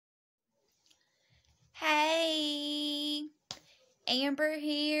Amber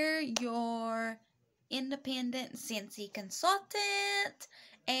here, your independent Scentsy consultant,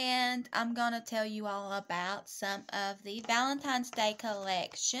 and I'm going to tell you all about some of the Valentine's Day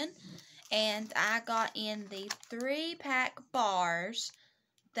collection. And I got in the 3-pack bars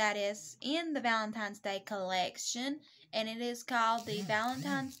that is in the Valentine's Day collection, and it is called the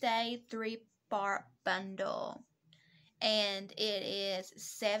Valentine's Day 3-bar bundle. And it is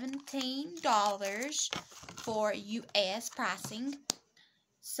 $17 for US pricing.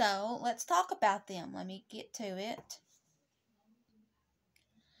 So let's talk about them. Let me get to it.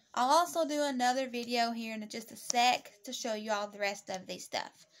 I'll also do another video here in just a sec to show you all the rest of the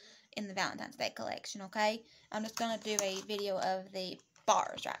stuff in the Valentine's Day collection, okay? I'm just going to do a video of the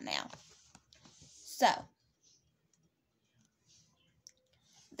bars right now. So,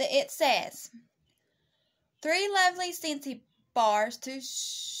 it says, 3 lovely Scentsy bars to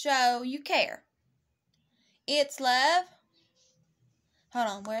show you care. It's love. Hold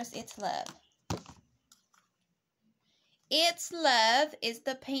on, where's It's Love? It's Love is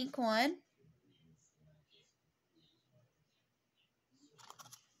the pink one.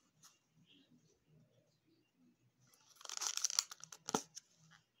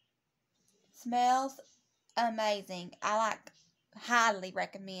 Smells amazing. I highly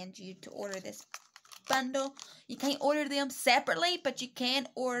recommend you to order this bundle. You can't order them separately, but you can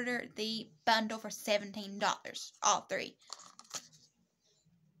order the bundle for $17. All 3.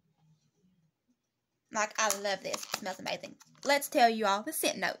 I love this. It smells amazing. Let's tell you all the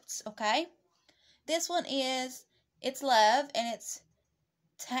scent notes, okay? This one is It's Love, and it's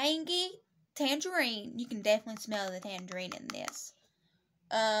Tangy Tangerine. You can definitely smell the tangerine in this.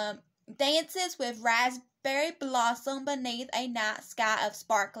 Dances with raspberry blossom beneath a night sky of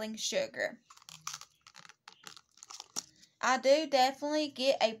sparkling sugar. I do definitely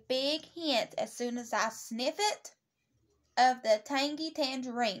get a big hint as soon as I sniff it of the Tangy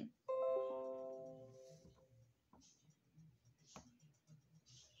Tangerine.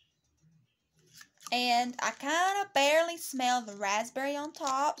 And I kind of barely smell the raspberry on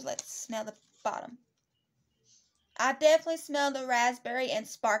top. Let's smell the bottom. I definitely smell the raspberry and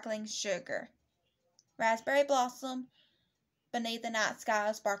sparkling sugar. Raspberry blossom beneath the night sky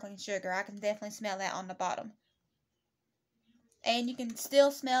of sparkling sugar. I can definitely smell that on the bottom. And you can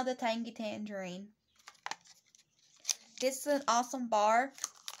still smell the Tangy Tangerine. This is an awesome bar.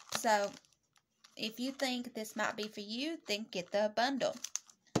 So, if you think this might be for you, then get the bundle.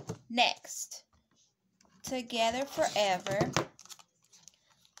 Next. Together Forever.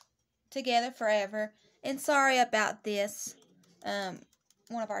 Together Forever. And sorry about this.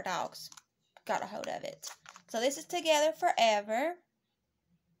 One of our dogs got a hold of it. So this is Together Forever.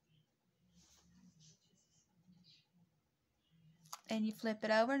 And you flip it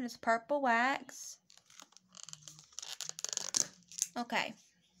over and it's purple wax. Okay.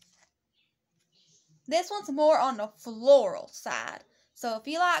 This one's more on the floral side. So if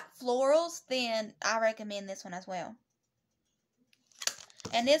you like florals, then I recommend this one as well.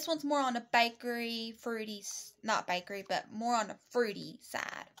 And this one's more on the bakery, fruity, not bakery, but more on the fruity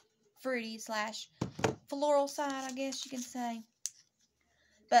side. Fruity / floral side, I guess you can say.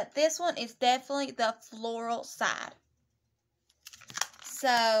 But this one is definitely the floral side.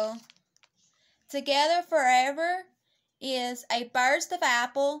 So, Together Forever is a burst of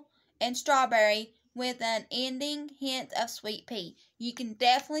apple and strawberry with an ending hint of sweet pea. You can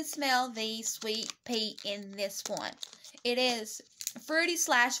definitely smell the sweet pea in this one. It is fruity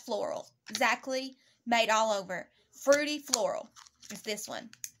 / floral. Exactly made all over. Fruity floral is this one.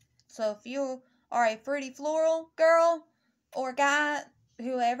 So if you are a fruity floral girl or guy,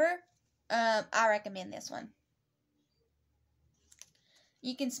 whoever, I recommend this one.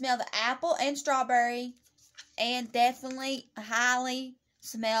 You can smell the apple and strawberry, and definitely highly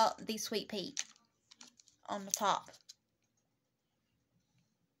smell the sweet pea on the top.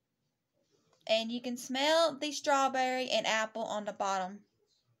 And you can smell the strawberry and apple on the bottom,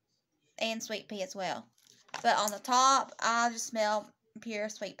 and sweet pea as well. But on the top, I just smell pure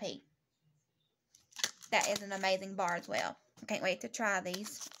sweet pea. That is an amazing bar as well. I can't wait to try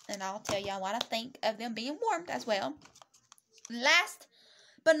these, and I'll tell y'all what I think of them being warmed as well. Last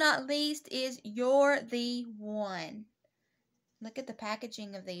but not least is You're the One. Look at the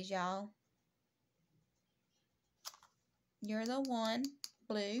packaging of these, y'all. You're the One,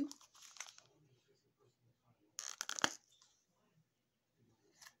 blue.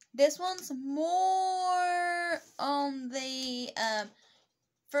 This one's more on the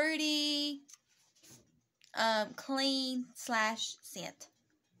fruity, clean / scent,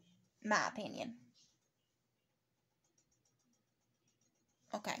 my opinion.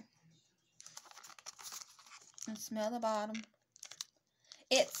 Okay. And smell the bottom.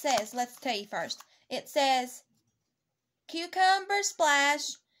 it says, let's tell you first. It says, cucumber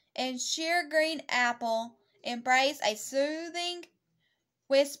splash and sheer green apple embrace a soothing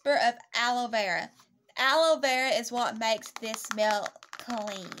whisper of aloe vera. Aloe vera is what makes this smell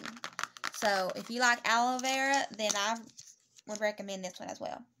clean. So if you like aloe vera, then I would recommend this one as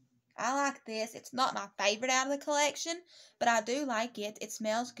well. I like this. It's not my favorite out of the collection, but I do like it. It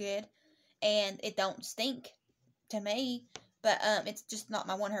smells good, and it don't stink to me. But it's just not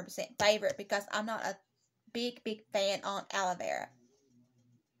my 100% favorite because I'm not a big fan on aloe vera.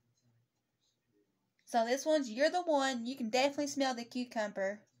 So this one's You're the One. You can definitely smell the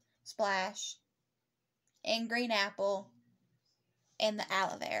cucumber splash and green apple and the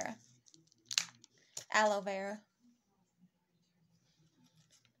aloe vera. Aloe vera.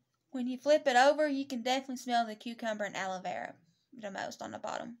 When you flip it over, you can definitely smell the cucumber and aloe vera the most on the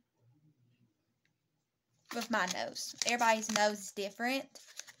bottom. With my nose. Everybody's nose is different.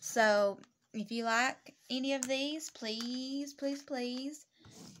 So if you like any of these, please, please, please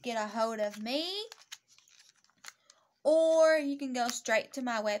get a hold of me. Or you can go straight to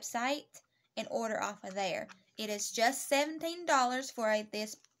my website and order off of there. It is just $17 for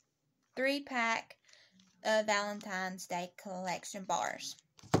this 3-pack of Valentine's Day collection bars.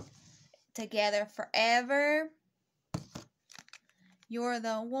 Together Forever, You're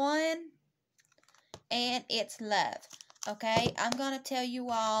the One, and It's Love. Okay, I'm going to tell you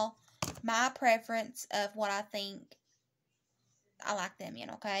all my preference of what I think I like them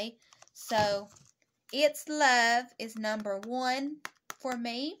in, okay? So, It's Love is number 1 for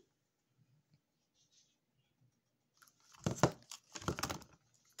me.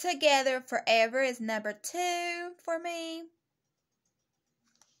 Together Forever is number 2 for me.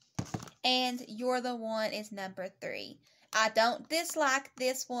 And You're the One is number 3. I don't dislike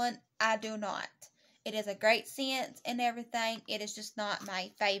this one. I do not. It is a great scent and everything. It is just not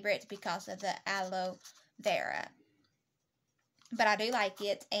my favorite because of the aloe vera. But I do like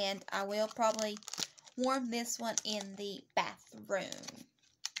it, and I will probably warm this one in the bathroom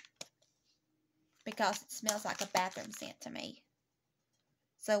because it smells like a bathroom scent to me.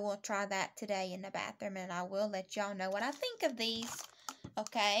 So we'll try that today in the bathroom, and I will let y'all know what I think of these.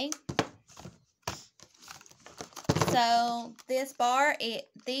 Okay. So this bar,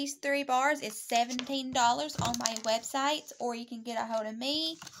 these 3 bars is $17 on my website, or you can get a hold of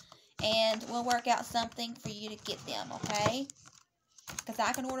me, and we'll work out something for you to get them, okay? Because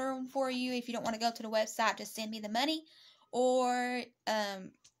I can order them for you. If you don't want to go to the website, just send me the money, or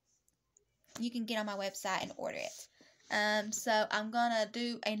you can get on my website and order it. So I'm going to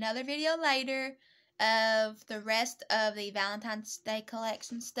do another video later of the rest of the Valentine's Day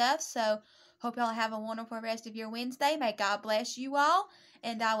collection stuff. So hope y'all have a wonderful rest of your Wednesday. May God bless you all.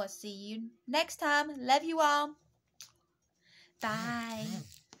 And I will see you next time. Love you all. Bye.